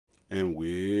And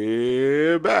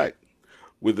we're back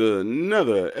with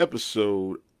another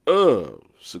episode of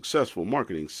Successful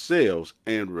Marketing, Sales,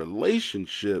 and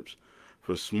Relationships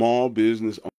for Small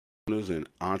Business Owners and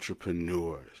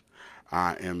Entrepreneurs.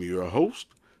 I am your host,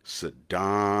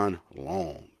 Sadon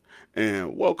Long,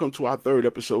 and welcome to our third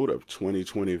episode of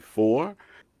 2024.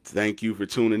 Thank you for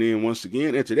tuning in once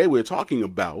again. And today we're talking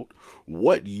about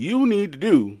what you need to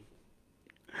do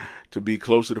to be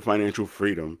closer to financial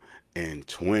freedom in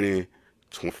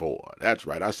 2024. That's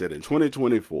right, I said in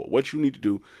 2024, what you need to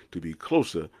do to be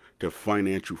closer to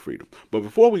financial freedom. But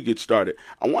before we get started,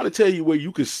 I want to tell you where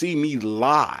you can see me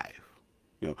live.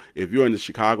 If you're in the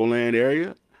Chicagoland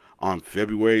area on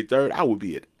February 3rd, I will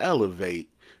be at Elevate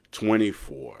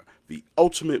 24, the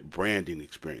ultimate branding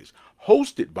experience,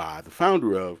 hosted by the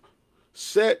founder of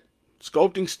Set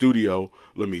Sculpting Studio,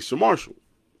 Lamisa Marshall.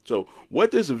 So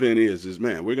what this event is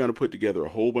man, we're going to put together a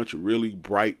whole bunch of really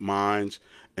bright minds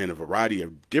in a variety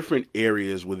of different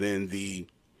areas within the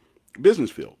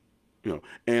business field. And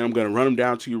I'm going to run them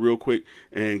down to you real quick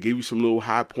and give you some little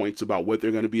high points about what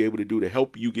they're going to be able to do to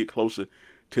help you get closer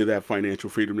to that financial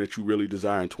freedom that you really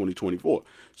desire in 2024.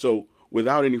 So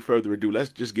without any further ado,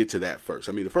 let's just get to that first.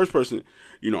 I mean, the first person,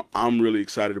 I'm really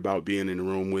excited about being in the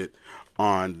room with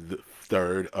on the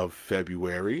 3rd of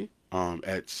February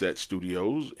at Set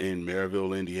Studios in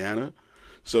Maryville, Indiana.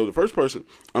 So the first person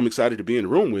I'm excited to be in the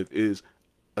room with is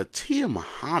Atia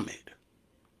Muhammad.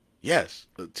 Yes,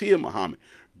 Atia Muhammad.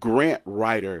 Grant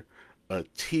writer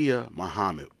Atia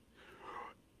Muhammad.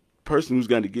 Person who's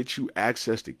going to get you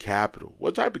access to capital.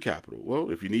 What type of capital?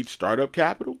 Well, if you need startup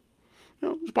capital,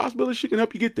 there's a possibility she can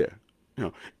help you get there.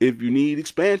 If you need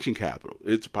expansion capital,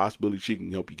 it's a possibility she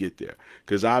can help you get there.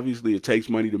 Because obviously it takes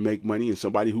money to make money, and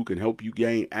somebody who can help you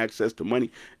gain access to money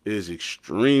is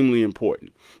extremely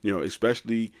important.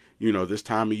 Especially, this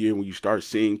time of year when you start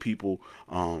seeing people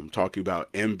talking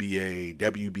about MBA,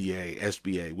 WBA,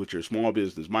 SBA, which are small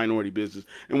business, minority business,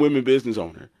 and women business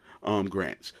owner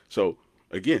grants. So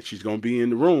again, she's going to be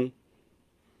in the room,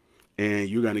 and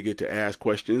you're going to get to ask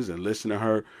questions and listen to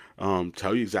her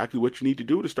tell you exactly what you need to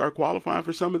do to start qualifying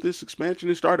for some of this expansion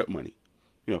and startup money.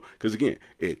 Because again,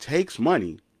 it takes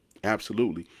money,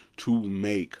 absolutely, to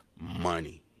make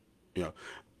money. You know,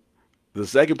 the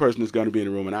second person that's going to be in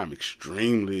the room, and I'm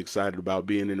extremely excited about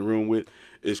being in the room with,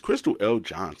 is Crystal L.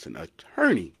 Johnson,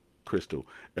 attorney Crystal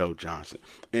L. Johnson.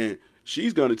 And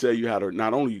she's going to tell you how to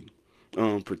not only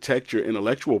protect your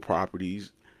intellectual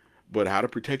properties, but how to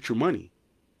protect your money.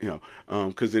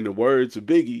 Because in the words of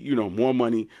Biggie, more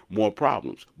money, more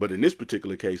problems. But in this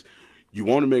particular case, you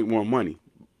want to make more money,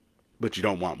 but you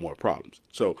don't want more problems.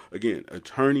 So again,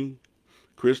 attorney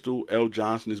Crystal L.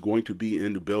 Johnson is going to be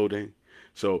in the building.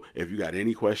 So if you got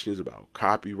any questions about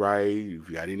copyright, if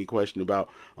you got any question about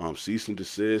cease and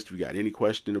desist, if you got any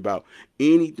question about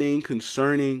anything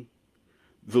concerning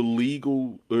the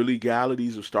legal or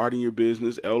legalities of starting your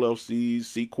business, LLCs,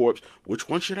 C Corps, which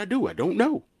one should I do? I don't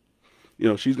know.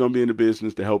 She's going to be in the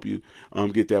business to help you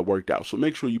get that worked out. So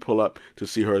make sure you pull up to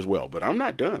see her as well. But I'm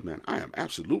not done, man. I am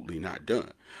absolutely not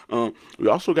done. We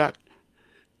also got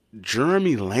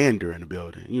Jeremy Lander in the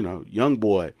building. Young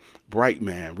boy, bright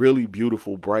man, really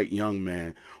beautiful, bright young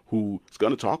man who is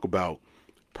going to talk about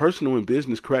personal and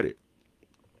business credit.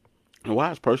 And why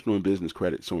is personal and business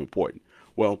credit so important?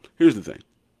 Well, here's the thing.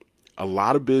 A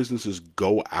lot of businesses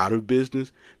go out of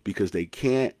business because they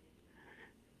can't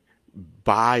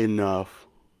buy enough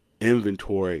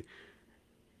inventory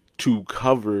to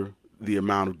cover the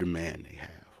amount of demand they have.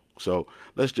 So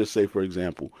let's just say, for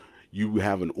example, you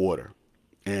have an order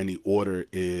and the order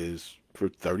is for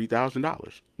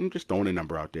 $30,000. I'm just throwing a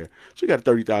number out there. So you got a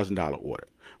 $30,000 order,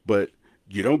 but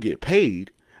you don't get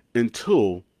paid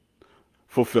until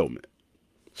fulfillment.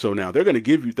 So now they're going to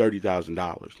give you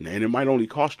 $30,000 and it might only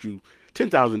cost you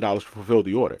 $10,000 to fulfill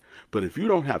the order. But if you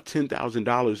don't have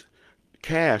 $10,000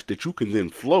 cash that you can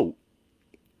then float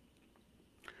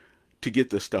to get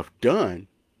the stuff done,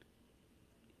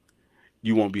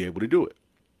 you won't be able to do it.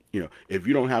 If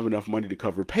you don't have enough money to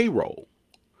cover payroll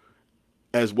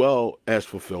as well as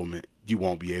fulfillment, you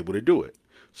won't be able to do it.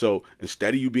 So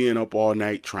instead of you being up all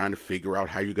night trying to figure out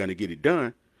how you're going to get it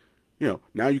done,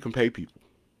 now you can pay people.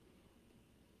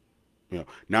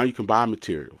 Now you can buy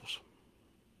materials.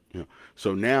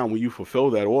 So now when you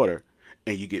fulfill that order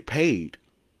and you get paid,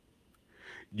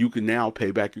 you can now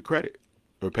pay back your credit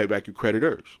or pay back your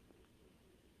creditors.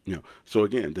 So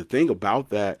again, the thing about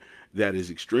that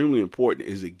is extremely important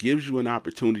is it gives you an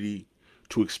opportunity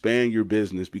to expand your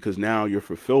business because now your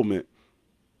fulfillment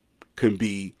can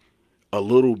be a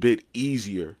little bit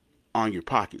easier on your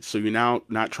pocket. So you're now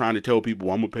not trying to tell people,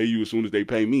 well, I'm going to pay you as soon as they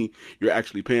pay me. You're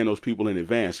actually paying those people in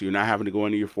advance. So you're not having to go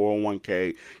into your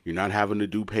 401k. You're not having to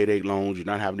do payday loans. You're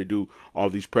not having to do all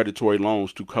these predatory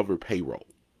loans to cover payroll.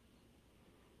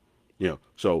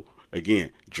 So again,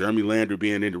 Jeremy Lander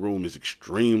being in the room is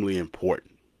extremely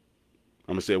important.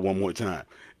 I'm going to say it one more time.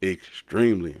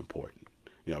 Extremely important.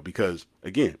 Because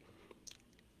again,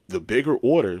 the bigger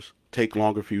orders take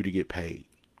longer for you to get paid.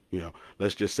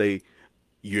 Let's just say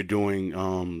you're doing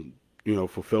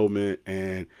fulfillment,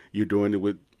 and you're doing it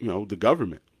with the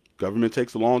government. Government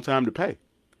takes a long time to pay.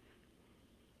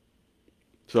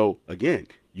 So again,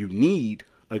 you need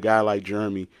a guy like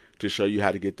Jeremy to show you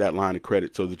how to get that line of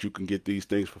credit so that you can get these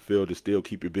things fulfilled and still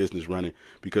keep your business running.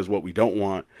 Because what we don't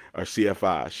want are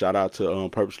CFIs. Shout out to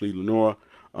Purposely Lenora,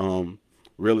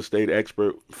 real estate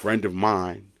expert, friend of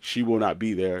mine. She will not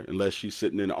be there unless she's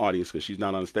sitting in the audience because she's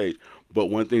not on the stage. But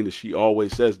one thing that she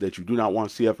always says, that you do not want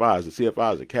CFIs. The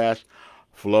CFIs are cash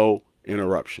flow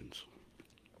interruptions.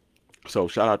 So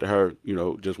shout out to her.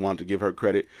 Just wanted to give her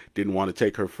credit. Didn't want to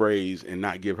take her phrase and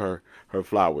not give her her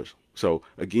flowers. So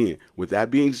again, with that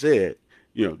being said,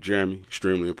 Jeremy,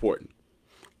 extremely important.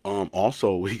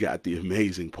 Also, we got the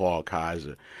amazing Paul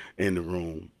Kaiser in the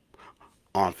room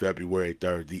on February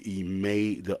 3rd.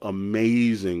 The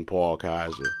amazing Paul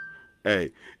Kaiser.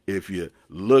 Hey, if you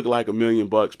look like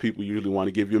 $1,000,000, people usually want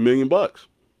to give you $1,000,000.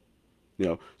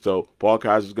 So Paul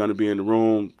Kaiser is going to be in the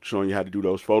room showing you how to do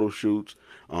those photo shoots,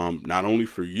 not only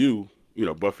for you,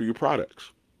 but for your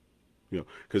products.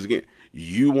 Because again,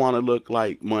 you want to look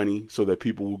like money so that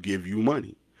people will give you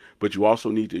money, but you also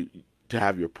need to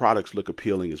have your products look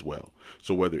appealing as well.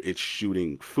 So whether it's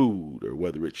shooting food, or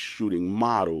whether it's shooting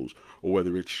models, or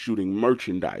whether it's shooting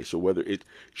merchandise, or whether it's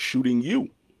shooting you,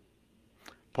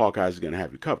 Paul Kaiser is going to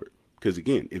have you covered. Because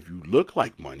again, if you look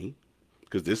like money,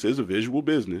 because this is a visual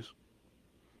business,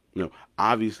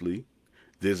 obviously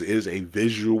this is a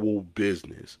visual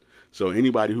business. So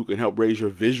anybody who can help raise your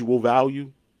visual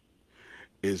value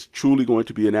is truly going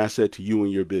to be an asset to you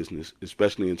and your business,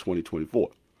 especially in 2024.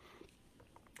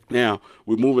 Now,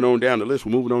 we're moving on down the list.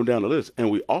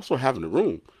 And we also have in the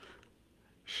room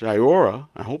Shiora,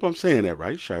 I hope I'm saying that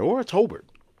right, Shiora Tolbert,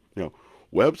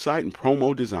 website and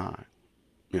promo design.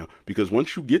 Because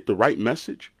once you get the right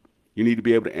message, you need to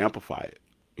be able to amplify it.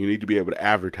 You need to be able to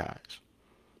advertise.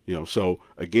 So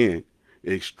again,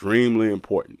 extremely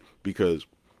important, because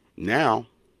now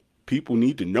people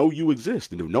need to know you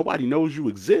exist. And if nobody knows you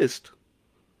exist,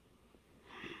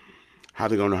 how are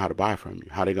they going to know how to buy from you?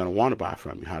 How are they going to want to buy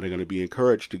from you? How are they going to be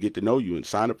encouraged to get to know you and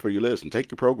sign up for your list and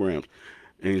take your programs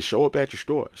and show up at your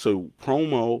store? So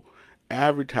promo,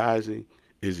 advertising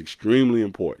is extremely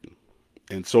important.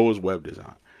 And so is web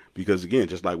design. Because again,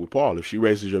 just like with Paul, if she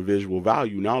raises your visual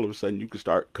value, now all of a sudden you can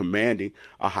start commanding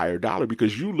a higher dollar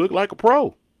because you look like a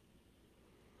pro.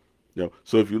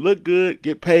 So if you look good,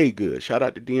 get paid good. Shout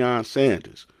out to Deion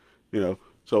Sanders.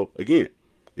 So again,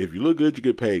 if you look good, you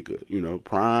get paid good.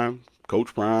 Prime,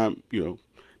 Coach Prime,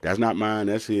 that's not mine,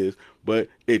 that's his, but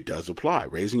it does apply.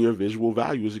 Raising your visual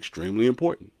value is extremely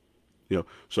important.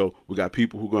 So we got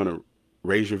people who are going to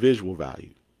raise your visual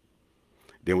value.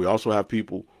 Then we also have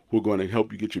people who are going to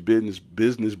help you get your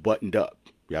business buttoned up.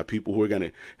 We have people who are going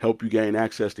to help you gain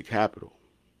access to capital.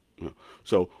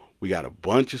 So we got a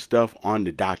bunch of stuff on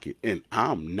the docket, and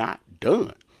I'm not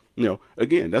done.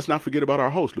 Again, let's not forget about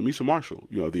our host, Lamisa Marshall,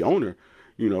 the owner,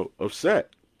 of Set.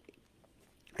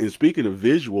 And speaking of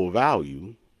visual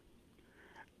value,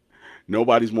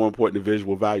 nobody's more important to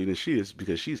visual value than she is,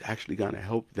 because she's actually going to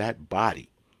help that body.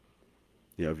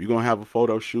 If you're going to have a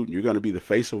photo shoot and you're going to be the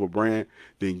face of a brand,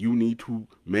 then you need to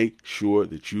make sure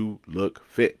that you look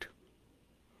fit.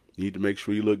 You need to make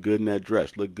sure you look good in that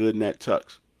dress, look good in that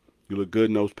tux. You look good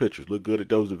in those pictures, look good at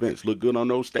those events, look good on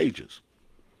those stages.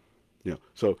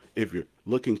 So if you're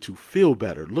looking to feel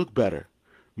better, look better,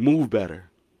 move better,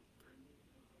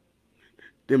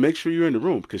 then make sure you're in the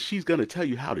room, because she's going to tell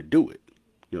you how to do it.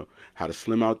 How to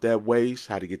slim out that waist,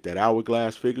 how to get that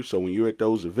hourglass figure. So when you're at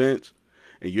those events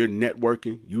and you're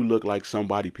networking, you look like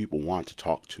somebody people want to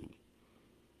talk to.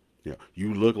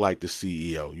 You look like the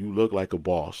CEO. You look like a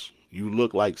boss. You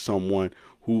look like someone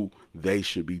who they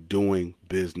should be doing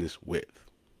business with.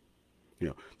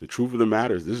 The truth of the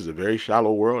matter is, this is a very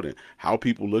shallow world, and how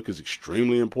people look is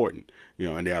extremely important.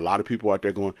 And there are a lot of people out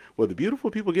there going, well, the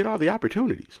beautiful people get all the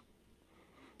opportunities.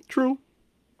 True.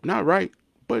 Not right,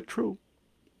 but true.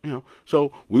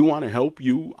 So we want to help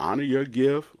you honor your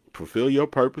gift, fulfill your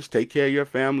purpose, take care of your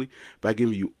family by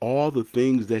giving you all the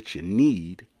things that you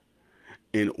need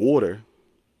in order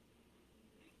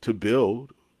to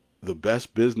build the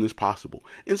best business possible.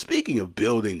 And speaking of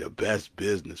building the best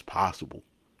business possible,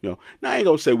 Now I ain't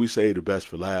gonna say we say the best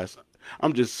for last.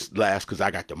 I'm just last because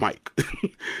I got the mic.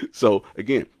 So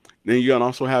again, then you're gonna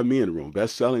also have me in the room,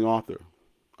 best-selling author.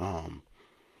 Um,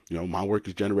 my work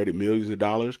has generated millions of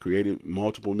dollars, created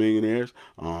multiple millionaires,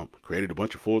 created a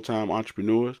bunch of full-time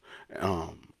entrepreneurs.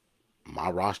 Um, my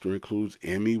roster includes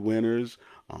Emmy winners.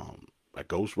 I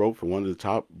ghost wrote for one of the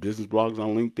top business blogs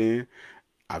on LinkedIn.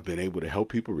 I've been able to help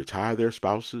people retire their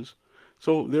spouses.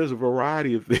 So there's a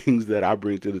variety of things that I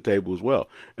bring to the table as well.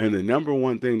 And the number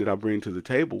one thing that I bring to the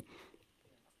table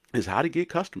is how to get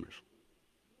customers,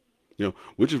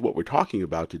 which is what we're talking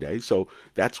about today. So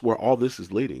that's where all this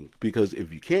is leading. Because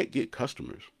if you can't get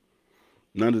customers,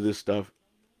 none of this stuff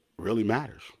really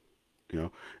matters.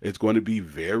 It's going to be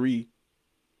very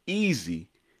easy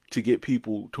to get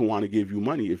people to want to give you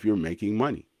money if you're making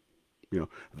money.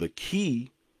 The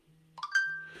key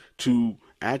to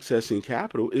accessing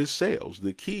capital is sales.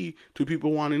 The key to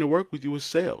people wanting to work with you is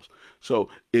sales. So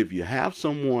if you have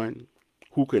someone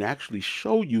who can actually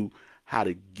show you how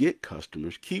to get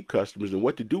customers, keep customers, and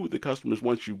what to do with the customers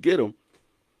once you get them,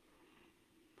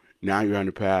 now you're on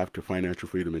the path to financial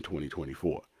freedom in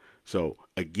 2024. So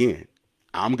again,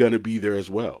 I'm going to be there as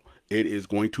well. It is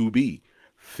going to be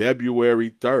February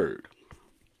 3rd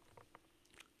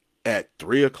at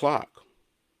 3 o'clock.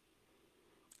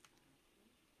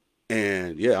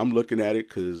 And yeah, I'm looking at it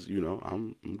because,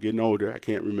 I'm getting older. I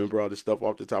can't remember all this stuff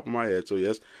off the top of my head. So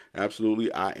yes,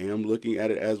 absolutely, I am looking at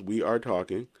it as we are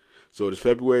talking. So it's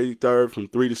February 3rd from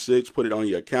 3 to 6. Put it on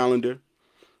your calendar.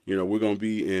 We're going to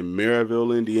be in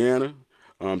Maryville, Indiana.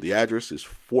 The address is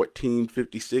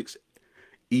 1456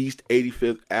 East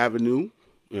 85th Avenue.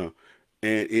 And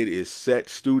it is Set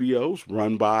Studios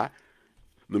run by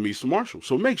Lamisa Marshall.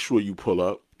 So make sure you pull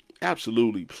up.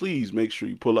 Absolutely. Please make sure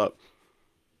you pull up.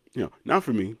 Not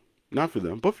for me, not for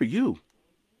them, but for you.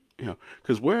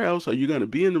 Because where else are you going to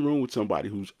be in the room with somebody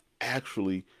who's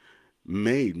actually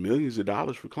made millions of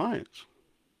dollars for clients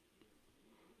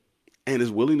and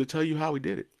is willing to tell you how he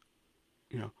did it?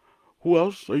 Who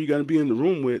else are you going to be in the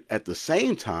room with at the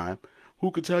same time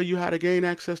who could tell you how to gain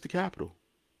access to capital?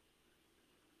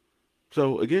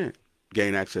 So again,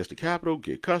 gain access to capital,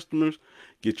 get customers,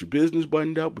 get your business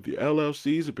buttoned up with your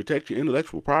LLCs and protect your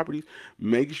intellectual properties,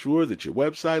 make sure that your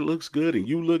website looks good and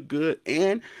you look good,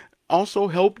 and also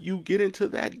help you get into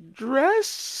that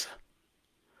dress.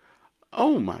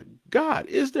 Oh my God,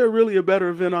 is there really a better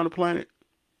event on the planet?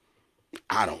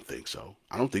 I don't think so.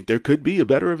 I don't think there could be a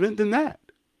better event than that.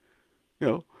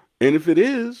 And if it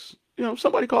is,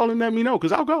 somebody call and let me know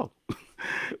because I'll go.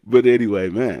 But anyway,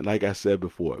 man, like I said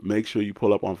before, make sure you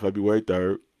pull up on February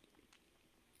 3rd.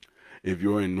 If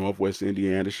you're in Northwest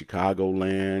Indiana,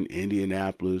 Chicagoland,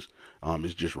 Indianapolis,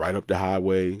 it's just right up the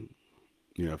highway.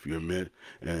 If you're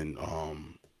in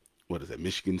what is that,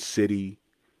 Michigan City,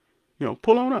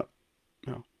 pull on up.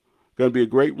 Going to be a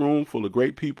great room full of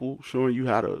great people showing you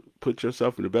how to put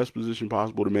yourself in the best position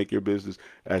possible to make your business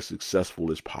as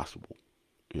successful as possible.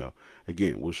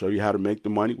 Again, we'll show you how to make the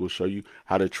money. We'll show you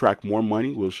how to attract more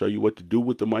money. We'll show you what to do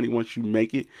with the money once you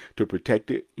make it to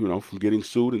protect it, from getting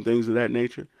sued and things of that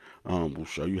nature. We'll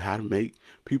show you how to make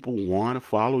people want to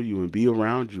follow you and be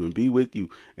around you and be with you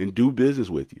and do business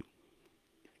with you.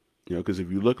 Because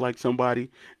if you look like somebody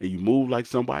and you move like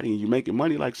somebody and you're making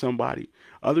money like somebody,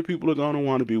 other people are going to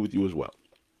want to be with you as well.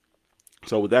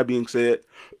 So with that being said,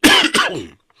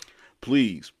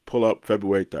 please pull up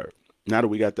February 3rd. Now that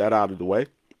we got that out of the way,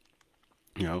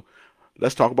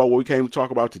 let's talk about what we came to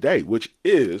talk about today, which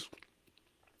is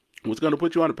what's going to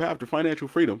put you on the path to financial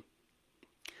freedom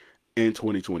in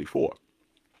 2024.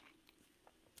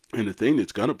 And the thing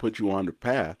that's going to put you on the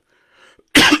path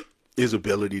is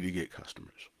ability to get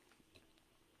customers.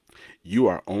 You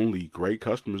are only great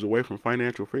customers away from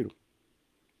financial freedom.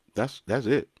 That's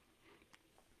it.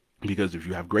 Because if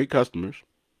you have great customers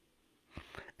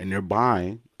and they're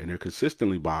buying and they're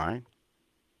consistently buying,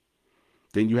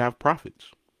 then you have profits.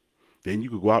 Then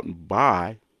you could go out and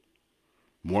buy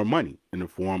more money in the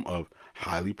form of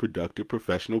highly productive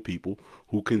professional people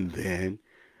who can then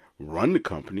run the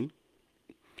company,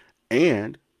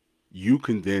 and you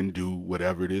can then do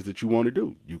whatever it is that you want to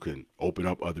do. You can open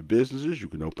up other businesses. You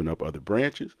can open up other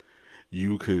branches.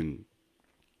 You can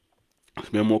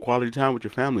spend more quality time with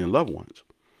your family and loved ones.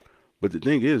 But the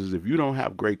thing is if you don't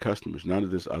have great customers, none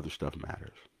of this other stuff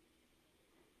matters.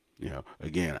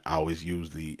 Again, I always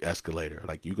use the escalator.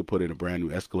 Like, you could put in a brand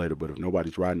new escalator, but if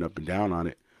nobody's riding up and down on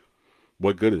it,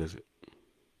 what good is it?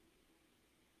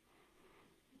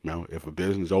 If a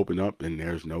business open up and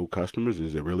there's no customers,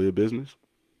 is it really a business?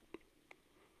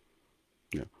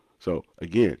 So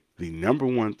again, the number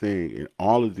one thing in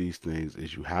all of these things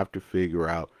is you have to figure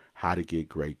out how to get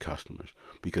great customers,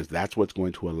 because that's what's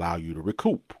going to allow you to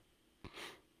recoup.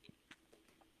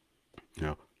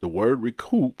 Now, the word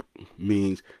recoup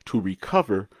means to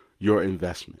recover your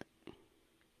investment.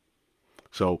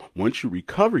 So once you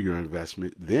recover your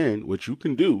investment, then what you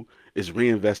can do is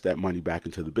reinvest that money back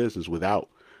into the business without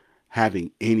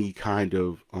having any kind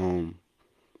of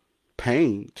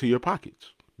pain to your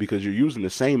pockets, because you're using the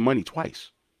same money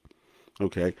twice.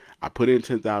 Okay, I put in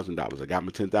 $10,000. I got my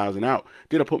 10,000 out.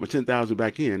 Then I put my 10,000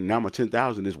 back in. Now my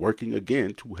 10,000 is working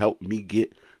again to help me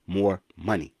get more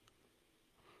money.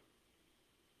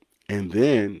 And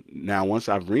then now once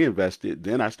I've reinvested,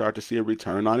 then I start to see a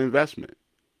return on investment.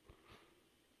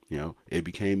 It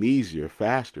became easier,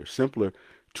 faster, simpler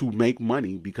to make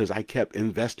money because I kept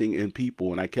investing in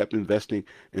people and I kept investing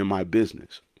in my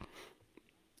business.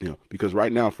 Because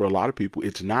right now for a lot of people,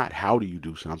 it's not how do you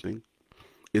do something.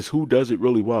 It's who does it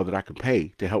really well that I can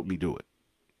pay to help me do it.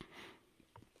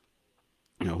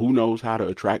 Who knows how to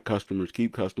attract customers,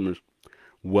 keep customers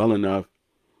well enough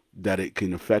that it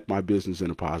can affect my business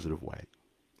in a positive way.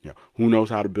 Who knows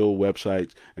how to build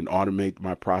websites and automate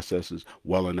my processes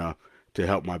well enough to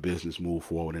help my business move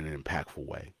forward in an impactful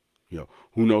way.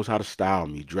 Who knows how to style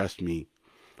me, dress me,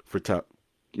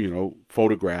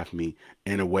 photograph me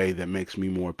in a way that makes me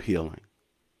more appealing.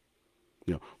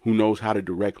 Who knows how to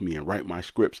direct me and write my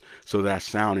scripts so that I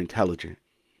sound intelligent.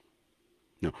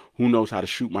 Who knows how to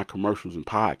shoot my commercials and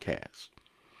podcasts,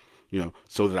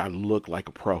 so that I look like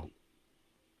a pro.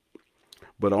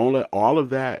 But all of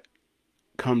that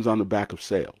comes on the back of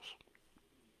sales.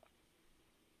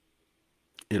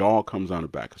 It all comes on the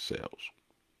back of sales.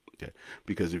 Okay?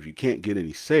 Because if you can't get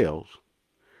any sales,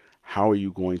 how are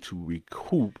you going to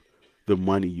recoup the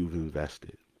money you've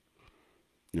invested?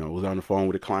 I was on the phone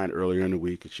with a client earlier in the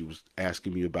week, and she was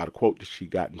asking me about a quote that she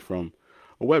gotten from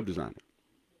a web designer.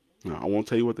 Now, I won't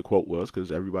tell you what the quote was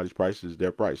because everybody's price is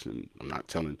their price, and I'm not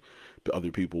telling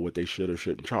other people what they should or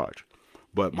shouldn't charge.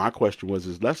 But my question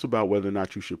is less about whether or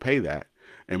not you should pay that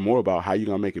and more about how you're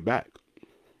going to make it back.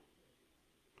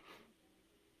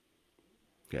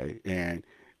 Okay. And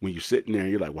when you're sitting there,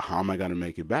 you're like, well, how am I going to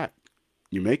make it back?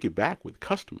 You make it back with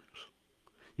customers.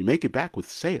 You make it back with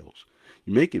sales.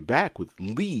 You make it back with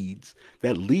leads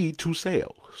that lead to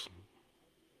sales.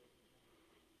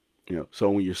 So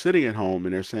when you're sitting at home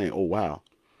and they're saying, oh, wow,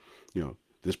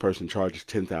 this person charges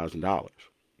 $10,000.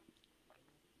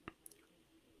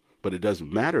 But it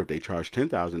doesn't matter if they charge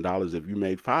 $10,000 if you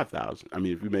made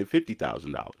 $5,000. If you made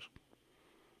 $50,000.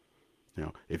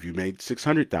 If you made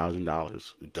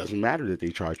 $600,000, it doesn't matter that they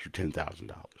charged you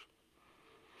 $10,000.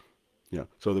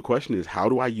 So the question is, how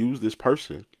do I use this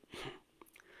person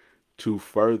to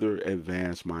further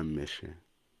advance my mission?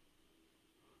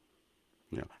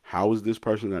 How is this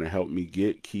person going to help me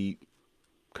keep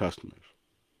customers?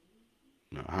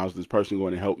 How is this person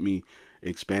going to help me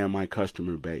expand my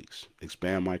customer base,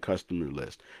 expand my customer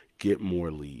list, get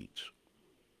more leads?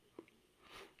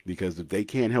 Because if they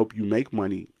can't help you make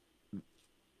money,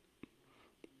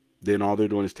 then all they're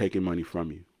doing is taking money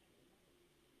from you.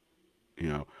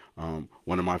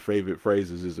 One of my favorite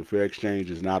phrases is a fair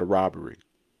exchange is not a robbery.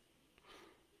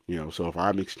 So if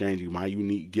I'm exchanging my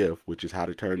unique gift, which is how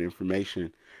to turn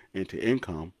information into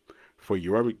income, for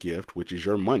your gift, which is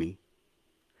your money,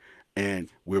 and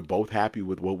we're both happy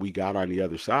with what we got on the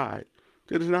other side,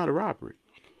 then it's not a robbery.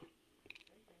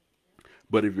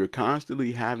 But if you're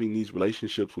constantly having these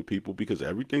relationships with people, because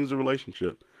everything's a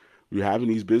relationship, you're having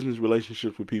these business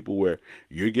relationships with people where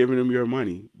you're giving them your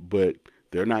money, but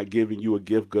they're not giving you a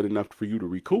gift good enough for you to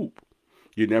recoup,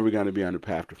 you're never going to be on the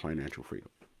path to financial freedom.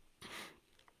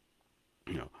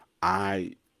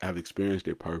 I have experienced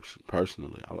it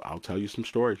personally. I'll tell you some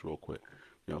stories real quick.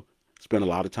 Spent a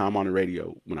lot of time on the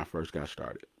radio when I first got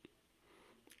started.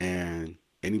 And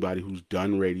anybody who's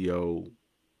done radio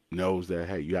knows that,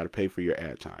 hey, you got to pay for your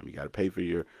ad time. You got to pay for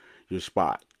your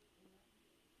spot.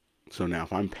 So now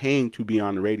if I'm paying to be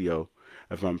on the radio,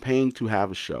 if I'm paying to have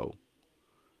a show,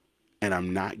 and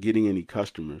I'm not getting any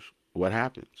customers, what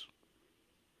happens?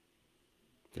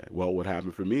 Okay, well, what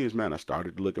happened for me is, I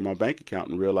started to look at my bank account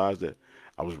and realized that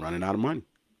I was running out of money.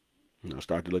 I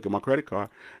started to look at my credit card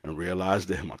and realized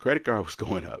that my credit card was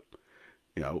going up.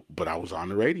 But I was on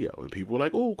the radio, and people were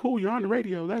like, oh, cool, you're on the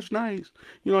radio. That's nice.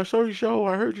 I saw your show.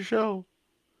 I heard your show.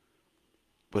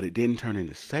 But it didn't turn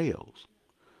into sales.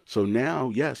 So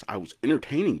now, yes, I was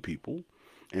entertaining people,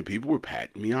 and people were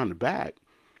patting me on the back,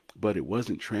 but it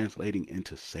wasn't translating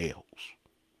into sales.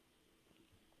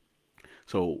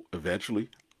 So eventually,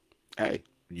 hey,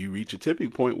 you reach a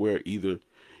tipping point where either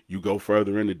you go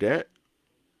further into debt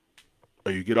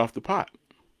or you get off the pot.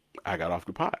 I got off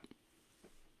the pot.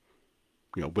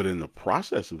 But in the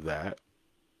process of that,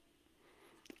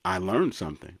 I learned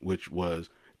something, which was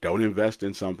don't invest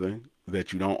in something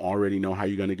that you don't already know how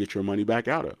you're going to get your money back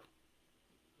out of.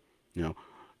 You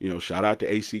know, shout out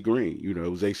to AC Green. It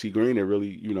was AC Green that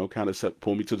really, kind of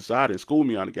pulled me to the side and schooled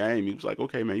me on the game. He was like,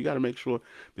 okay, man, you got to make sure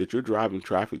that you're driving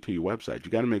traffic to your website.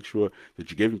 You got to make sure that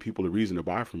you're giving people a reason to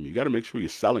buy from you. You got to make sure you're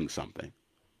selling something.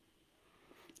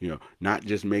 Not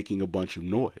just making a bunch of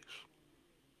noise.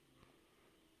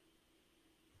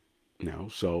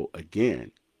 So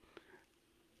again,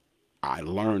 I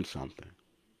learned something.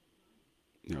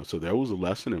 So there was a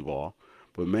lesson involved,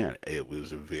 but man, it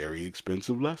was a very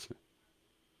expensive lesson.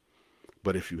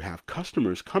 But if you have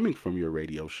customers coming from your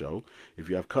radio show, if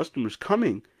you have customers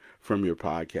coming from your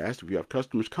podcast, if you have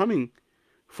customers coming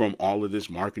from all of this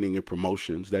marketing and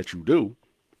promotions that you do,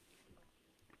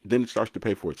 then it starts to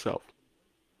pay for itself.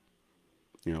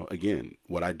 Again,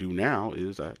 what I do now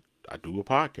is I do a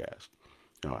podcast.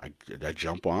 I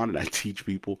jump on and I teach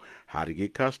people how to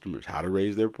get customers, how to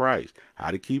raise their price, how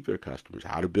to keep their customers,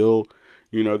 how to build,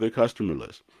 their customer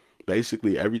list.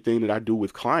 Basically, everything that I do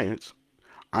with clients,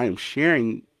 I am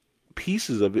sharing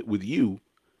pieces of it with you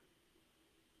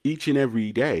each and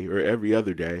every day or every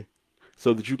other day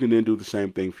so that you can then do the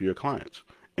same thing for your clients.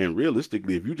 And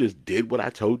realistically, if you just did what I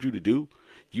told you to do,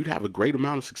 you'd have a great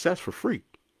amount of success for free.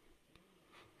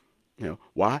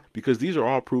 Why? Because these are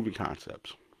all proven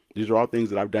concepts. These are all things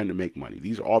that I've done to make money.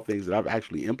 These are all things that I've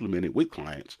actually implemented with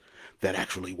clients that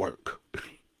actually work.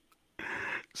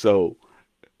 So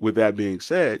with that being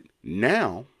said,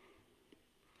 now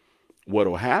what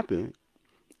will happen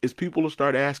is people will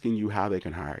start asking you how they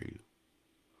can hire you.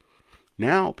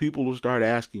 Now people will start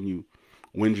asking you,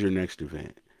 when's your next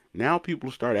event? Now people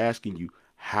will start asking you,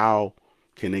 how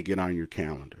can they get on your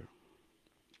calendar?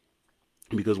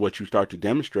 Because what you start to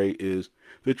demonstrate is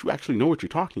that you actually know what you're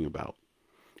talking about.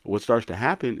 What starts to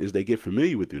happen is they get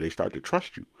familiar with you. They start to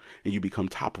trust you, and you become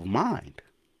top of mind.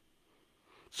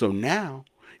 So now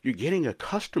you're getting a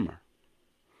customer.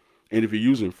 And if you're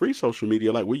using free social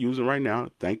media like we're using right now,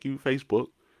 thank you, Facebook.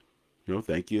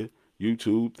 Thank you,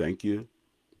 YouTube. Thank you.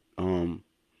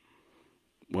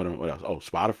 What else? Oh,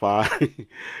 Spotify.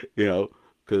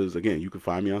 Because again, you can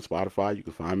find me on Spotify. You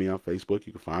can find me on Facebook.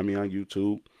 You can find me on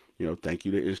YouTube. Thank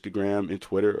you to Instagram and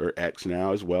Twitter, or X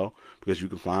now as well, because you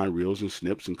can find reels and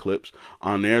snips and clips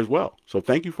on there as well. So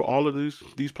thank you for all of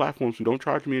these platforms who don't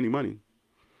charge me any money,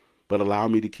 but allow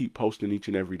me to keep posting each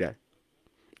and every day.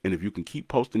 And if you can keep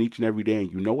posting each and every day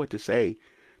and you know what to say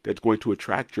that's going to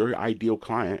attract your ideal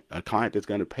client, a client that's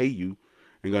going to pay you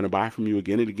and going to buy from you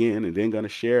again and again, and then going to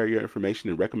share your information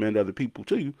and recommend other people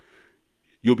to you,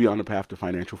 you'll be on the path to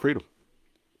financial freedom.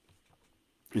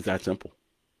 It's that simple.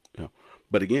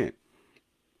 But again,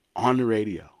 on the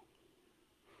radio,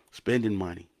 spending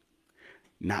money,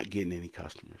 not getting any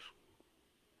customers.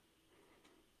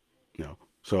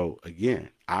 So again,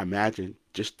 I imagine,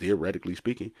 just theoretically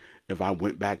speaking, if I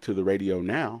went back to the radio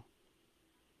now,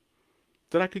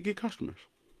 that I could get customers.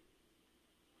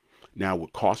 Now, it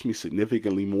would cost me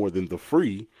significantly more than the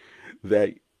free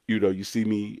that, you see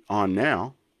me on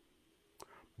now,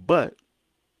 but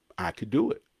I could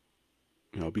do it.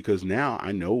 Because now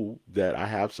I know that I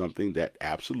have something that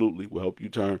absolutely will help you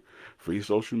turn free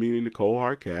social media into cold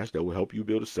hard cash, that will help you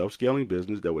build a self-scaling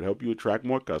business, that will help you attract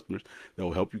more customers, that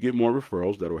will help you get more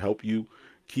referrals, that will help you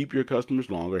keep your customers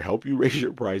longer, help you raise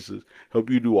your prices, help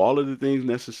you do all of the things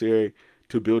necessary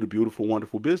to build a beautiful,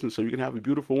 wonderful business so you can have a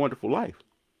beautiful, wonderful life.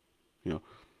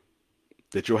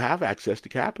 That you'll have access to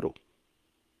capital.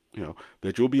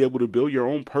 That you'll be able to build your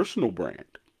own personal brand.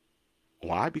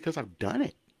 Why? Because I've done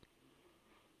it.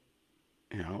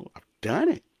 I've done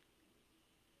it.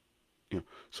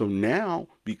 So now,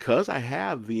 because I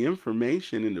have the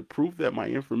information and the proof that my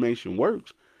information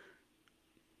works,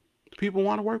 people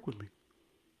want to work with me.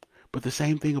 But the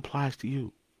same thing applies to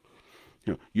you.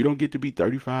 You don't get to be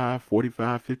 35,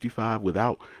 45, 55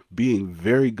 without being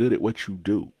very good at what you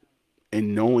do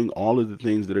and knowing all of the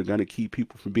things that are going to keep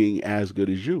people from being as good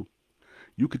as you.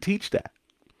 You could teach that.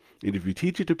 And if you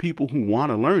teach it to people who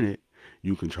want to learn it,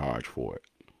 you can charge for it.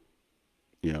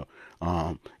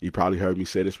 You probably heard me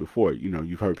say this before.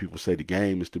 You've heard people say the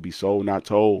game is to be sold, not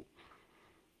told.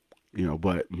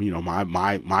 But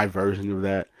my version of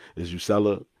that is you tell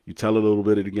a little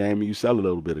bit of the game and you sell a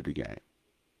little bit of the game.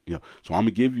 So I'm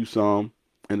gonna give you some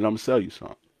and then I'm gonna sell you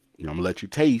some. I'm gonna let you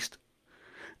taste,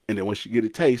 and then once you get a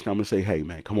taste, I'm gonna say, hey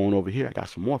man, come on over here. I got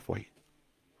some more for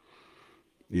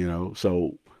you.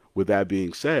 So with that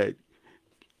being said,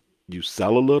 you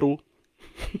sell a little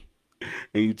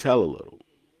and you tell a little.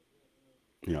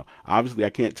 Obviously I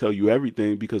can't tell you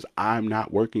everything because I'm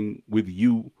not working with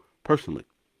you personally.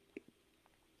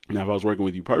 Now, if I was working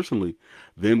with you personally,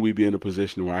 then we'd be in a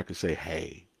position where I could say,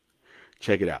 hey,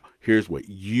 check it out. Here's what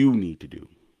you need to do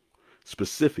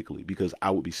specifically, because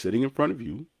I would be sitting in front of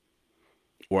you,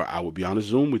 or I would be on a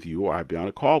Zoom with you, or I'd be on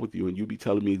a call with you, and you'd be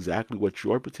telling me exactly what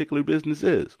your particular business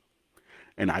is.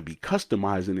 And I'd be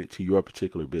customizing it to your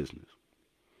particular business.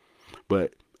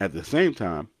 But at the same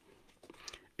time,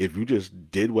 if you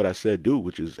just did what I said do,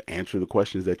 which is answer the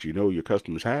questions that you know your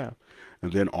customers have,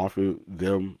 and then offer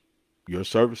them your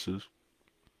services,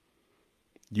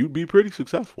 you'd be pretty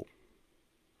successful.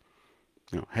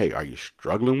 Hey, are you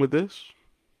struggling with this?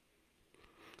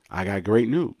 I got great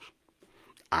news.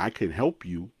 I can help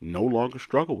you no longer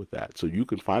struggle with that, so you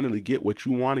can finally get what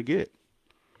you want to get.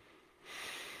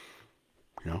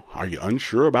 Are you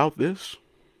unsure about this?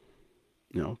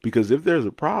 Because if there's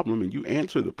a problem and you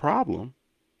answer the problem,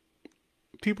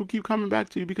 people keep coming back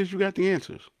to you because you got the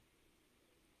answers.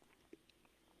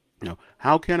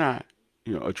 How can I,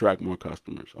 attract more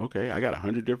customers? Okay, I got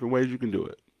 100 different ways you can do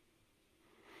it.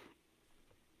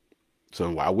 So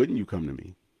why wouldn't you come to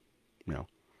me?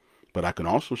 But I can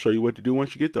also show you what to do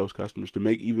once you get those customers to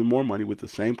make even more money with the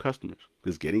same customers.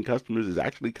 Because getting customers is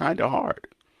actually kind of hard.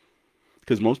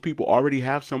 Because most people already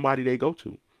have somebody they go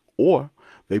to, or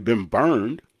they've been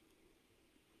burned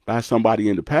by somebody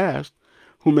in the past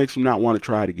who makes them not want to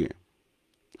try it again.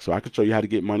 So I can show you how to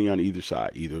get money on either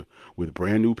side, either with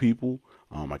brand new people.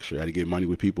 I can show you how to get money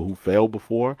with people who failed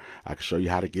before. I can show you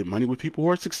how to get money with people who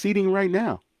are succeeding right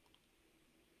now.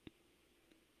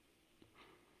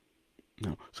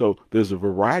 So there's a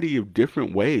variety of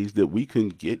different ways that we can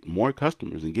get more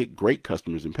customers and get great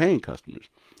customers and paying customers,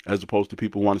 as opposed to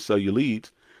people who want to sell you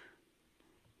leads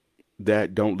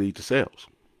that don't lead to sales.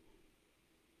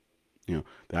 The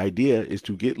idea is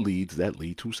to get leads that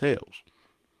lead to sales.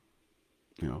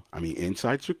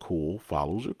 Insights are cool,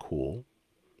 follows are cool,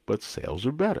 but sales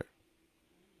are better.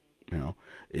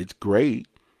 It's great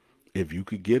if you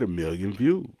could get 1 million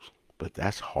views, but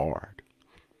that's hard.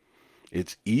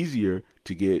 It's easier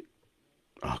to get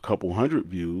a couple hundred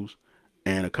views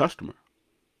and a customer.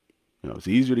 It's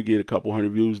easier to get a couple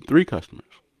hundred views and 3 customers.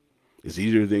 It's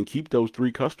easier than keep those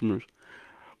 3 customers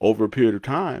over a period of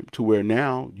time to where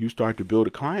now you start to build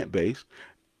a client base,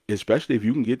 especially if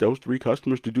you can get those 3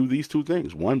 customers to do these 2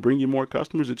 things. 1, bring you more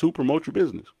customers, and 2, promote your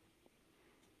business.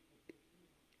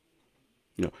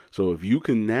 So if you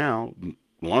can now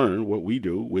learn what we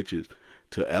do, which is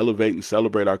to elevate and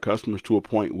celebrate our customers to a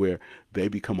point where they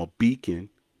become a beacon,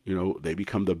 they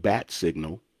become the bat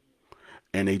signal,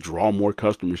 and they draw more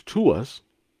customers to us,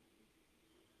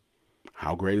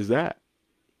 how great is that?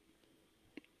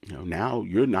 Now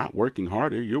you're not working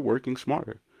harder, you're working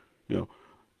smarter.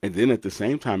 And then at the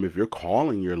same time, if you're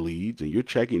calling your leads and you're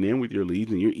checking in with your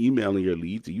leads and you're emailing your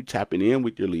leads and you tapping in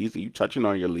with your leads and you touching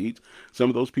on your leads, some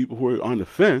of those people who are on the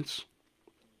fence,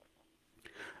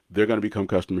 they're going to become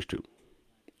customers too.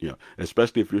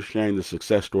 Especially if you're sharing the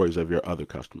success stories of your other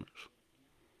customers.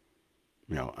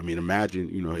 Imagine,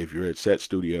 if you're at Set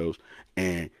Studios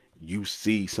and you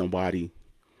see somebody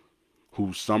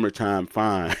who's summertime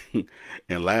fine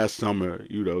and last summer,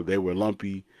 they were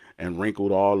lumpy and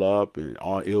wrinkled all up and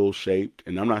all ill-shaped.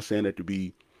 And I'm not saying that to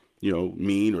be,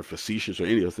 mean or facetious or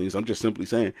any of those things. I'm just simply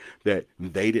saying that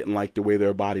they didn't like the way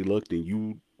their body looked, and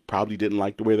you probably didn't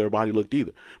like the way their body looked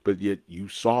either. But yet you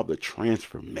saw the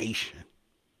transformation.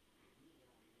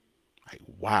 Like,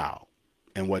 wow.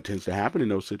 And what tends to happen in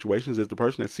those situations is the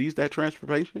person that sees that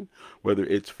transformation, whether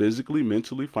it's physically,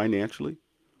 mentally, financially,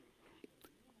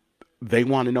 they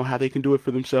want to know how they can do it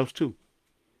for themselves too.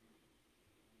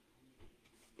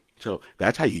 So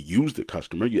that's how you use the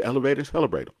customer. You elevate and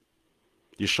celebrate them.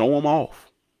 You show them off.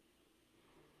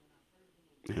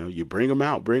 You bring them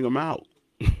out,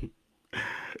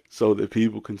 so that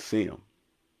people can see them.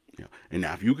 And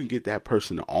now if you can get that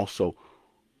person to also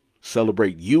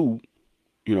celebrate you,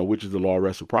 which is the law of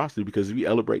reciprocity, because if you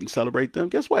elevate and celebrate them,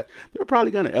 guess what? They're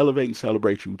probably going to elevate and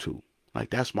celebrate you too. Like,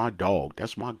 that's my dog.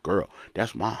 That's my girl.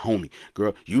 That's my homie.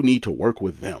 Girl, you need to work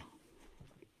with them.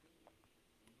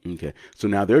 Okay. So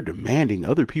now they're demanding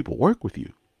other people work with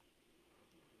you.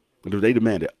 And if they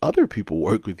demand that other people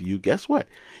work with you, guess what?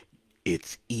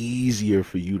 It's easier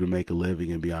for you to make a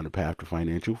living and be on the path to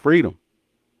financial freedom.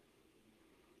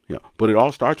 But it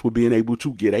all starts with being able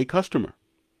to get a customer.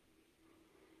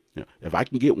 If I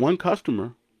can get one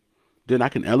customer, then I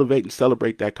can elevate and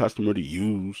celebrate that customer to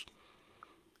use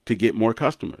to get more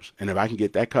customers. And if I can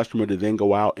get that customer to then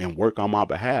go out and work on my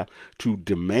behalf to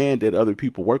demand that other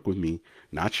people work with me,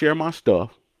 not share my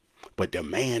stuff, but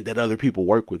demand that other people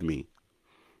work with me.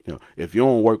 If you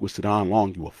don't work with Sadon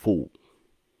Long, you a fool.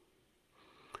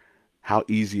 How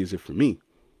easy is it for me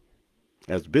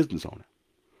as a business owner?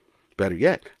 Better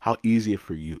yet, how easy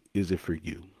for you is it for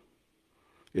you?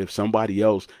 If somebody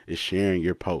else is sharing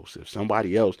your posts, if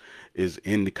somebody else is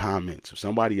in the comments, if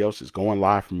somebody else is going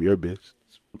live from your business,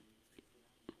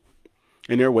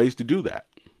 and there are ways to do that.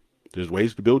 There's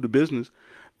ways to build a business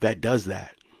that does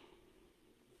that.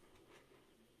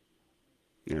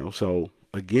 So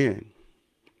again,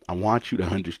 I want you to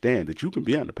understand that you can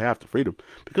be on the path to freedom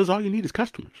because all you need is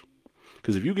customers.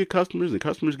 Because if you get customers and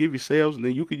customers give you sales, and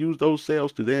then you can use those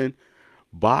sales to then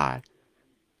buy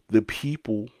the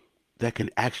people that can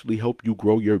actually help you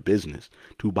grow your business,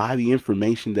 to buy the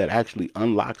information that actually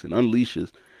unlocks and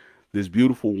unleashes this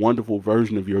beautiful, wonderful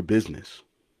version of your business.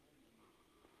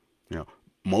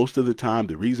 Most of the time,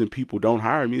 the reason people don't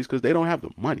hire me is because they don't have the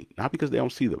money, not because they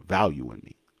don't see the value in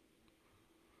me.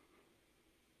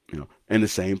 And the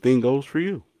same thing goes for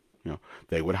you.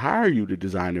 They would hire you to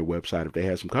design their website if they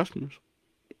had some customers.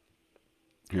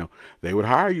 They would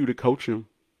hire you to coach them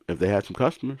if they had some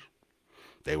customers.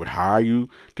 They would hire you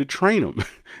to train them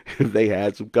if they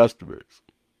had some customers.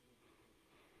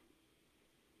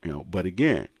 But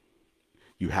again,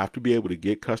 you have to be able to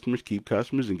get customers, keep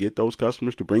customers, and get those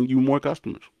customers to bring you more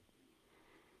customers.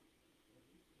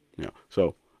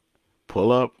 So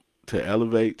pull up to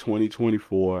Elevate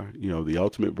 2024, the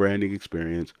ultimate branding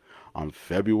experience on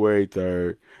February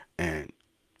 3rd. And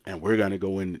we're going to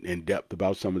go in depth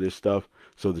about some of this stuff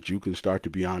so that you can start to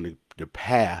be on the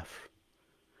path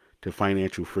to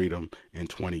financial freedom in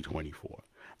 2024.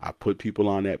 I put people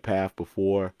on that path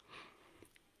before,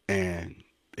 and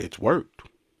it's worked.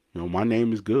 My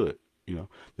name is good.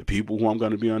 The people who I'm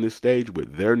going to be on this stage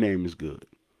with, their name is good.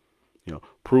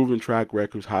 Proven track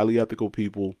records, highly ethical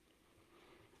people.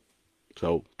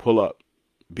 So pull up,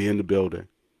 be in the building.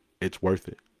 It's worth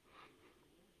it.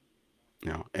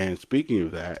 And speaking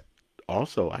of that,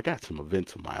 also, I got some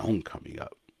events of my own coming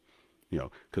up,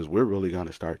 because we're really going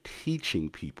to start teaching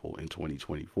people in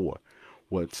 2024.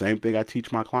 Same thing I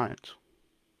teach my clients.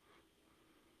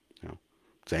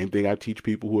 Same thing I teach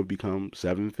people who have become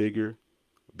 7-figure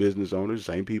business owners,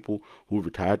 same people who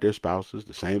retired their spouses,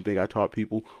 the same thing I taught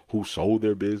people who sold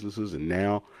their businesses and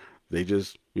now they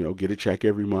just, get a check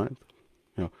every month.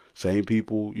 Same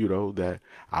people, that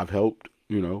I've helped,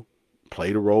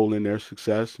 played a role in their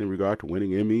success in regard to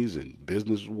winning Emmys and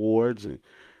business awards and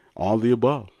all the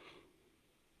above.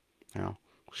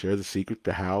 Share the secret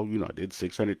to how, I did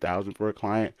 $600,000 for a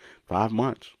client 5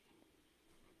 months.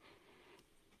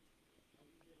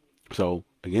 So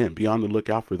again, be on the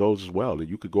lookout for those as well. And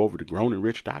you could go over to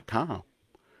grownandrich.com,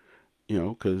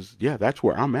 because that's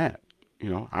where I'm at.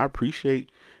 I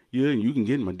appreciate you, and you can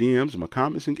get in my DMs and my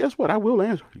comments, and guess what? I will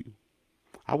answer you.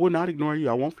 I will not ignore you.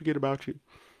 I won't forget about you.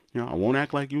 I won't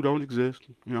act like you don't exist.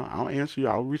 I'll answer you.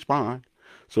 I'll respond.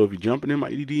 So if you're jumping in my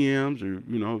DMs, or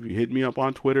if you hit me up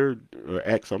on Twitter or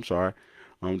X, I'm sorry,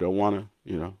 don't want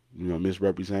to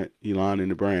misrepresent Elon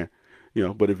and the brand.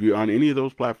 But if you're on any of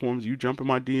those platforms, you jump in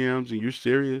my DMs and you're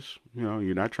serious.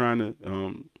 You're not trying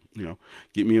to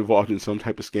get me involved in some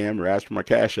type of scam or ask for my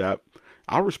Cash App.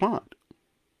 I'll respond.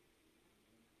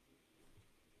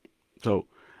 So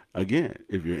again,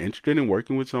 if you're interested in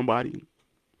working with somebody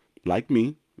like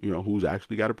me, who's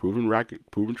actually got a proven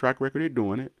track record at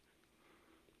doing it,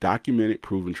 documented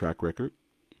proven track record,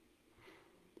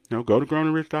 go to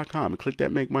grownandrich.com and click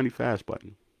that Make Money Fast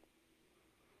button.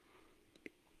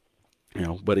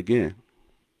 But again,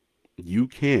 you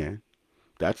can.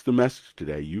 That's the message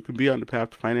today. You can be on the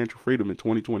path to financial freedom in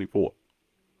 2024.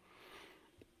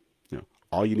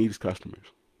 All you need is customers.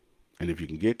 And if you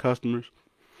can get customers,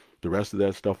 the rest of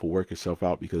that stuff will work itself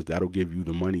out, because that'll give you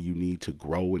the money you need to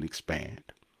grow and expand.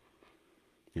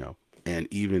 And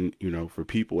even, for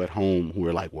people at home who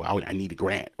are like, well, I need a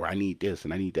grant, or I need this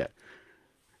and I need that.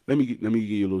 Let me give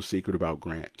you a little secret about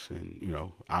grants.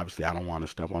 And, obviously I don't want to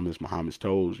step on Miss Muhammad's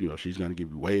toes. She's going to give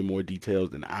you way more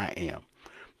details than I am.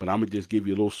 But I'm going to just give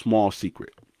you a little small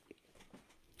secret.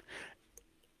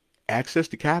 Access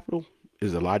to capital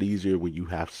is a lot easier when you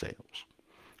have sales.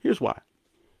 Here's why.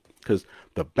 Because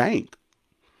the bank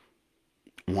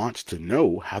wants to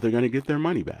know how they're going to get their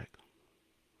money back.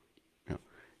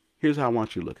 Here's how I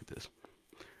want you to look at this.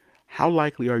 How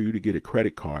likely are you to get a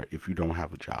credit card if you don't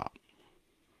have a job?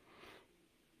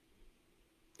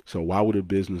 So why would a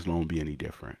business loan be any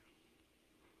different?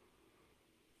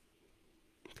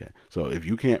 Okay. So if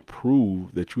you can't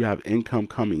prove that you have income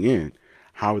coming in,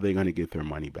 how are they going to get their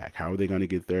money back? How are they going to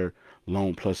get their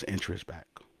loan plus interest back?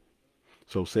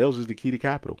 So sales is the key to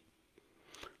capital.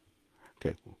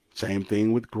 Okay. Same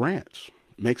thing with grants.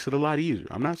 Makes it a lot easier.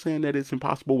 I'm not saying that it's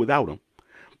impossible without them,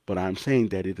 but I'm saying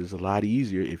that it is a lot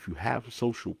easier if you have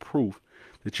social proof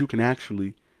that you can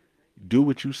actually do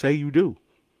what you say you do.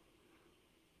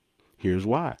 Here's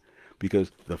why.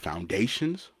 Because the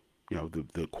foundations,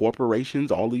 the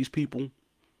corporations, all these people,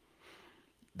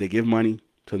 they give money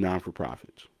to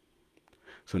non-for-profits.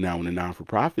 So now when the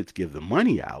non-for-profits give the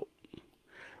money out,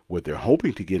 what they're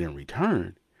hoping to get in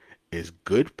return is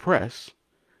good press,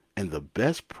 and the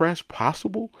best press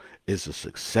possible is a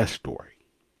success story.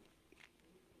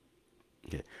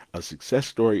 Okay. A success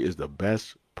story is the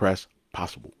best press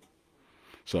possible.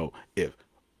 So if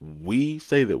we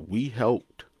say that we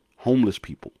helped homeless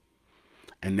people,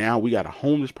 and now we got a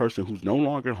homeless person who's no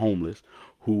longer homeless,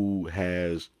 who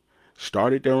has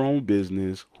started their own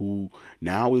business, who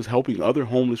now is helping other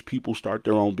homeless people start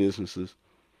their own businesses,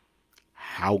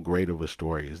 how great of a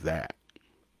story is that?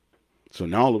 So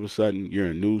now all of a sudden you're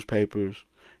in newspapers,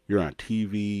 you're on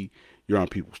TV, you're on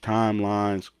people's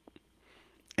timelines,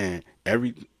 and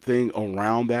everything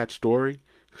around that story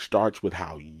starts with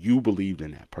how you believed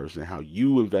in that person, how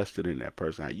you invested in that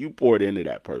person, how you poured into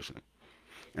that person.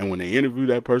 And when they interview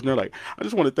that person, they're like, I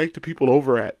just want to thank the people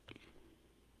over at,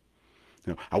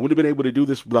 I wouldn't have been able to do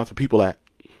this without the people at.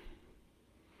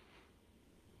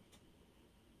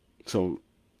 So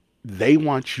they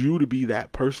want you to be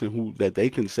that person that they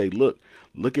can say, look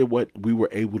at what we were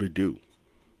able to do.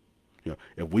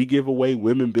 If we give away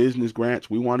women business grants,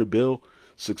 we want to build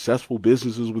successful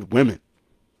businesses with women.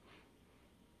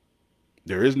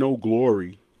 There is no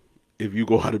glory if you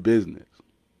go out of business.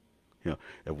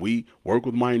 If we work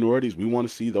with minorities, we want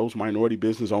to see those minority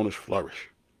business owners flourish,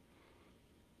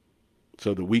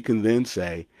 so that we can then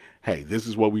say, hey, this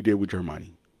is what we did with your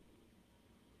money.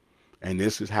 And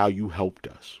this is how you helped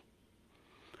us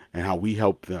and how we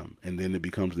helped them. And then it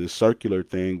becomes this circular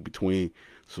thing between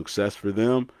success for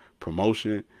them,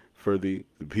 promotion for the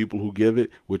people who give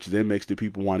it, which then makes the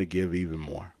people want to give even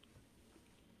more.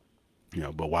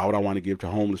 But why would I want to give to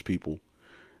homeless people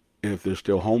if they're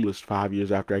still homeless 5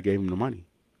 years after I gave them the money?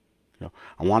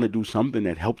 I want to do something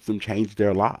that helps them change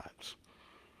their lives.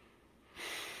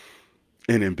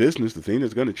 And in business, the thing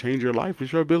that's going to change your life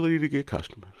is your ability to get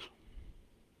customers.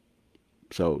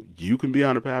 So you can be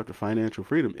on a path to financial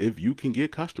freedom if you can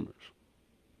get customers.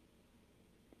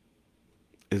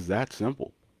 It's that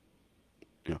simple.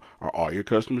 Are all your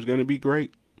customers going to be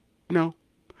great? No.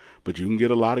 But you can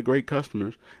get a lot of great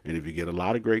customers. And if you get a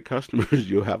lot of great customers,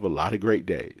 you'll have a lot of great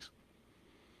days.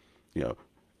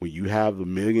 When you have $1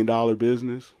 million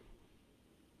business,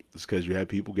 it's because you had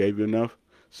people gave you enough,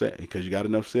 because you got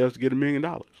enough sales to get $1 million.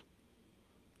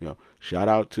 Shout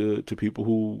out to people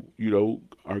who,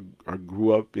 are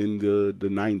grew up in the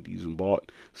 90s and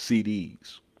bought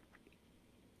CDs.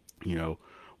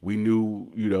 We knew,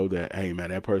 that, hey,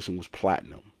 man, that person was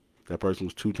platinum. That person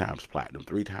was 2 times platinum,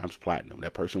 3 times platinum.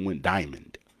 That person went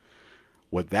diamond.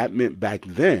 What that meant back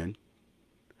then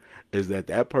is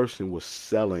that person was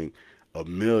selling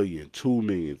 1 million, 2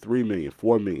 million, 3 million,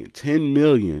 4 million, 10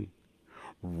 million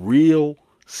real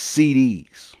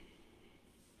CDs.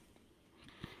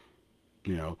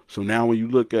 So now when you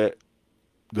look at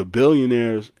the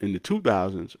billionaires in the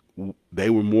 2000s, they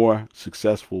were more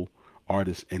successful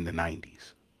artists in the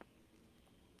 90s.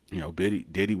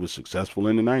 Diddy was successful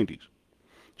in the 90s.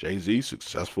 Jay-Z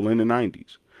successful in the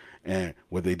 90s. And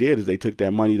what they did is they took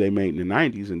that money they made in the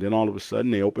 90s, and then all of a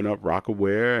sudden they opened up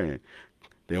Rockaware, and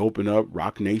they opened up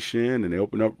Rock Nation, and they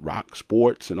opened up Rock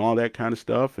Sports and all that kind of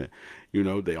stuff. And,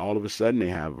 they all of a sudden they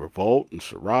have Revolt and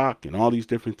Ciroc and all these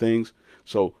different things.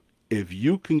 So if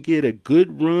you can get a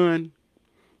good run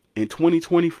in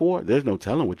 2024, there's no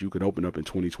telling what you could open up in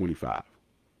 2025.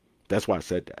 That's why I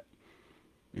said that.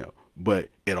 But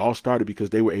it all started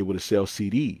because they were able to sell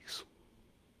CDs.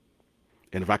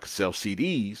 And if I could sell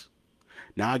CDs,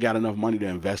 now I got enough money to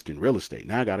invest in real estate.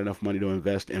 Now I got enough money to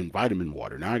invest in vitamin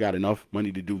water. Now I got enough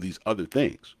money to do these other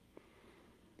things.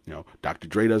 Dr.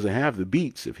 Dre doesn't have the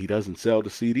beats if he doesn't sell the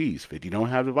CDs. If he don't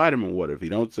have the vitamin water, if he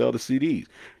don't sell the CDs.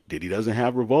 Diddy doesn't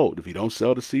have Revolt if he don't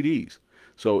sell the CDs.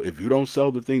 So if you don't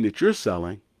sell the thing that you're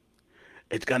selling,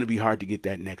 it's going to be hard to get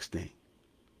that next thing.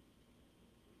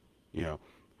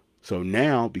 So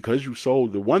now, because you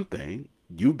sold the one thing,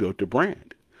 you built a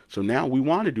brand. So now we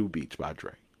want to do Beats by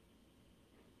Dre.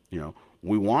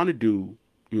 We want to do,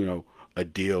 a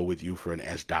deal with you for an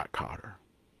S. Carter.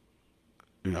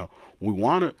 We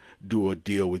want to do a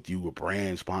deal with you, a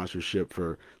brand sponsorship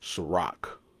for Ciroc.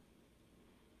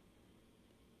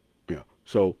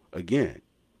 So again,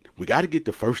 we got to get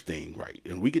the first thing right.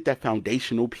 And we get that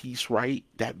foundational piece right,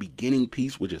 that beginning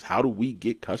piece, which is how do we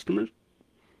get customers?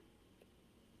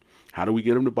 How do we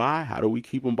get them to buy? How do we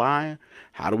keep them buying?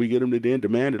 How do we get them to then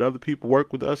demand that other people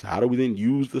work with us? How do we then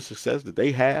use the success that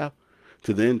they have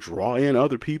to then draw in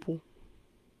other people?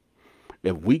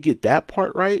 If we get that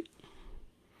part right,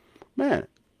 man,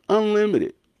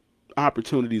 Unlimited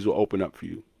opportunities will open up for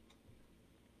you.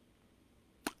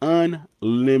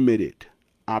 Unlimited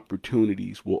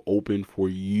opportunities will open for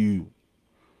you.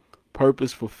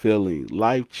 Purpose fulfilling,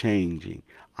 life changing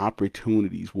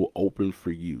opportunities will open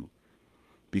for you,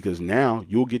 because now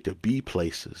you'll get to be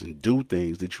places and do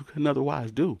things that you couldn't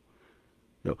otherwise do.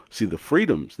 See the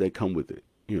freedoms that come with it.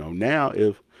 Now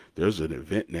if there's an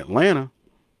event in Atlanta,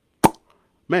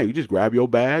 man, you just grab your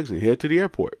bags and head to the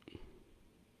airport.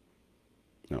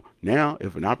 Now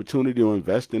if an opportunity to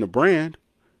invest in a brand,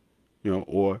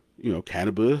 or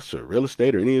cannabis or real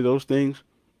estate or any of those things,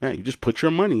 man, you just put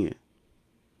your money in.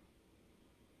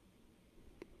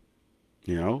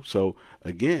 So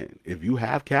again, if you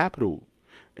have capital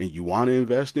and you want to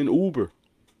invest in Uber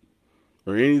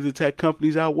or any of the tech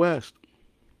companies out west,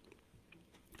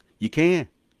 you can.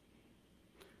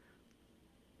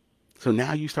 So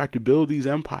now you start to build these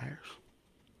empires,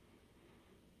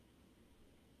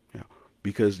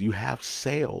 because you have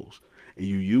sales and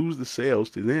you use the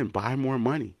sales to then buy more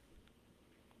money.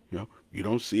 You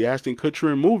don't see Ashton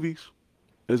Kutcher in movies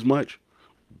as much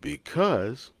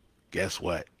because guess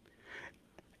what?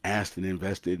 Ashton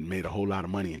invested and made a whole lot of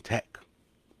money in tech.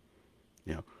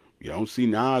 You don't see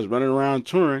Nas running around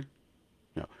touring,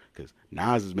 because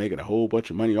Nas is making a whole bunch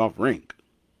of money off Rink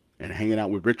and hanging out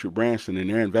with Richard Branson and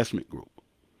their investment group.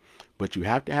 But you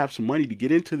have to have some money to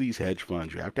get into these hedge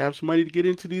funds. You have to have some money to get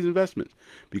into these investments,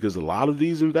 because a lot of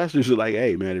these investors are like,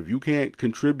 hey, man, if you can't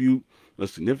contribute a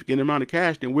significant amount of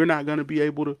cash, then we're not going to be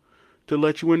able to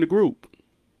let you in the group.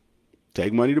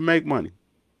 Take money to make money.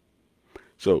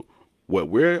 So what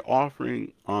we're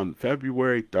offering on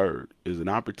February 3rd is an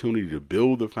opportunity to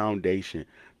build the foundation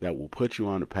that will put you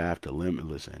on the path to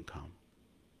limitless income.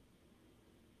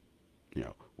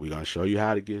 We're going to show you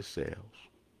how to get sales,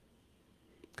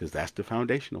 because that's the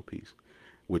foundational piece,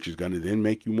 which is going to then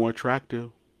make you more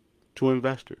attractive to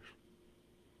investors.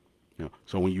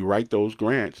 So when you write those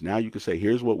grants, now you can say,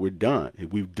 here's what we've done,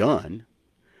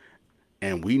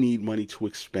 and we need money to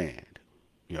expand.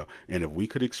 And if we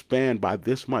could expand by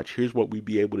this much, here's what we'd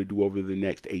be able to do over the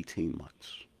next 18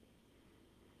 months.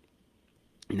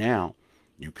 Now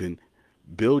you can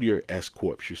build your S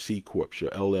Corps, your C Corps,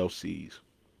 your LLCs.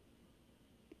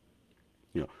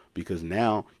 Because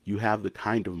now you have the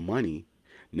kind of money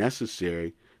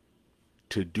necessary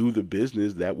to do the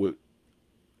business that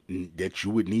you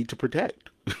would need to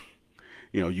protect.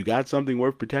 You got something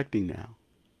worth protecting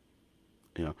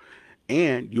now.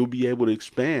 And you'll be able to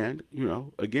expand,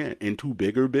 again, into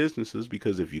bigger businesses,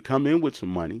 because if you come in with some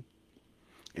money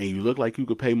and you look like you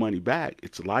could pay money back,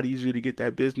 it's a lot easier to get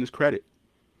that business credit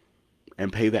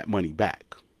and pay that money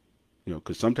back.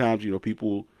 Because sometimes,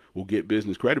 people will get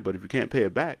business credit, but if you can't pay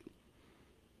it back,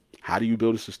 how do you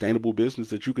build a sustainable business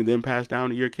that you can then pass down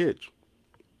to your kids?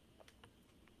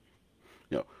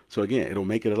 So again, it'll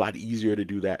make it a lot easier to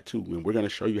do that too. And we're going to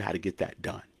show you how to get that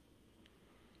done.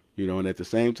 And at the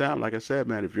same time, like I said,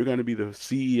 man, if you're going to be the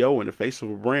CEO and the face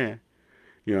of a brand,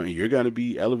 and you're going to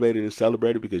be elevated and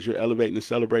celebrated because you're elevating and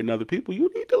celebrating other people, you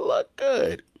need to look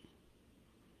good.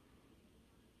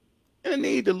 You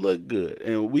need to look good.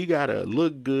 And we got a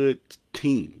look good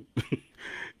team,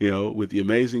 with the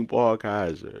amazing Paul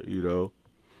Kaiser,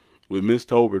 with Miss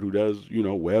Tolbert, who does,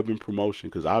 web and promotion,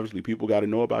 because obviously people got to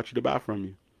know about you to buy from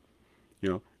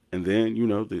you, And then,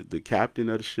 the captain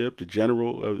of the ship, the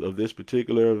general of this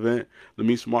particular event,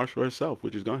 Lamisa Marshall herself,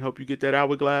 which is going to help you get that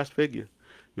hourglass figure.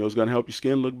 It's going to help your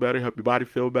skin look better, help your body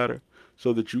feel better,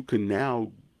 so that you can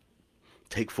now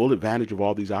take full advantage of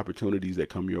all these opportunities that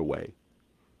come your way.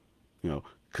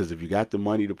 Because if you got the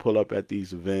money to pull up at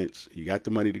these events, you got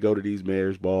the money to go to these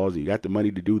mayor's balls, you got the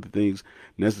money to do the things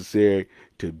necessary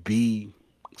to be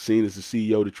seen as the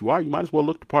CEO that you are, you might as well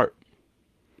look the part.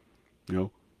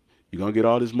 You're going to get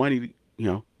all this money,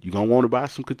 you're going to want to buy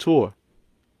some couture.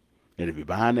 And if you're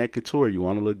buying that couture, you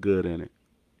want to look good in it.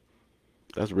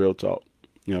 That's real talk.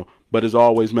 But as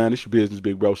always, man, it's your business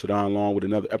big bro, sit down along with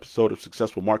another episode of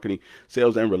Successful Marketing,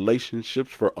 Sales, and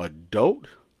Relationships for Adult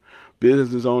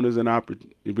business owners and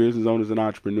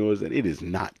entrepreneurs. And it is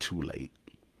not too late.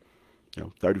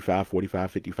 35,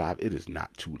 45, 55, it is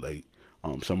not too late.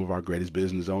 Some of our greatest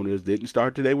business owners didn't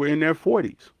start today. We're in their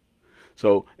 40s.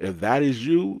 So if that is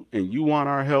you and you want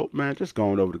our help, man, just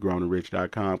go on over to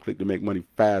growandrich.com, click the Make Money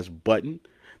Fast button.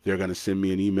 They're going to send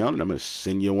me an email, and I'm going to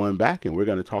send you one back, and we're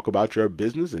going to talk about your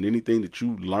business and anything that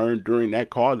you learned during that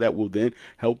call that will then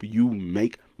help you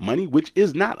make money, which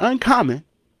is not uncommon.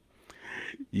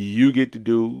 You get to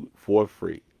do for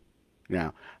free.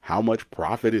 Now, how much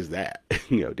profit is that?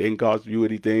 It didn't cost you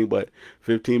anything but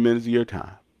 15 minutes of your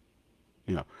time.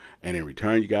 You know, and in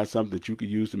return, you got something that you could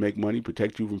use to make money,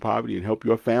 protect you from poverty, and help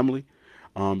your family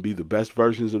be the best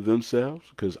versions of themselves.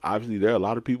 Because obviously, there are a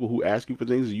lot of people who ask you for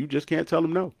things and you just can't tell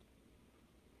them no.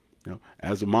 You know,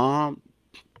 as a mom,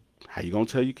 how you gonna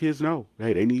tell your kids no?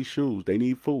 Hey, they need shoes, they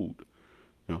need food.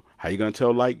 You know, how you gonna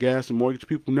tell light, gas, and mortgage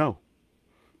people no?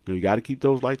 You know, you got to keep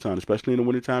those lights on, especially in the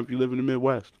wintertime if you live in the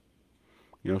Midwest.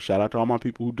 You know, shout out to all my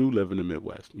people who do live in the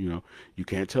Midwest. You know, you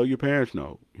can't tell your parents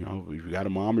no. You know, if you got a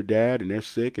mom or dad and they're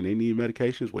sick and they need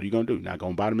medications, what are you gonna do? Not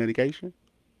gonna buy the medication?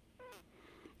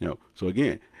 You know, so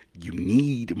again, you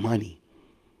need money.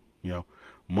 You know,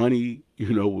 money,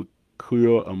 will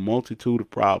cure a multitude of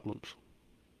problems.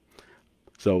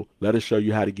 So let us show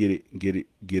you how to get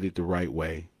it the right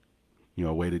way. You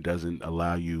know, a way that doesn't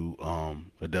allow you,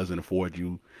 that doesn't afford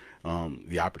you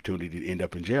the opportunity to end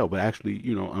up in jail, but actually,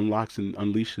 unlocks and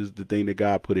unleashes the thing that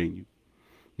God put in you.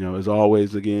 You know, as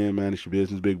always, again, man, it's your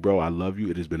business, big bro. I love you.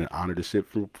 It has been an honor to sit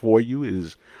for you. It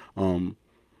is um,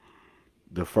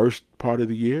 the first part of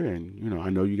the year, and I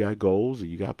know you got goals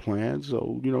and you got plans.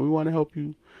 So we want to help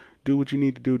you do what you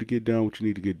need to do to get done what you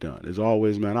need to get done. As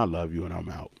always, man, I love you, and I'm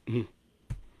out.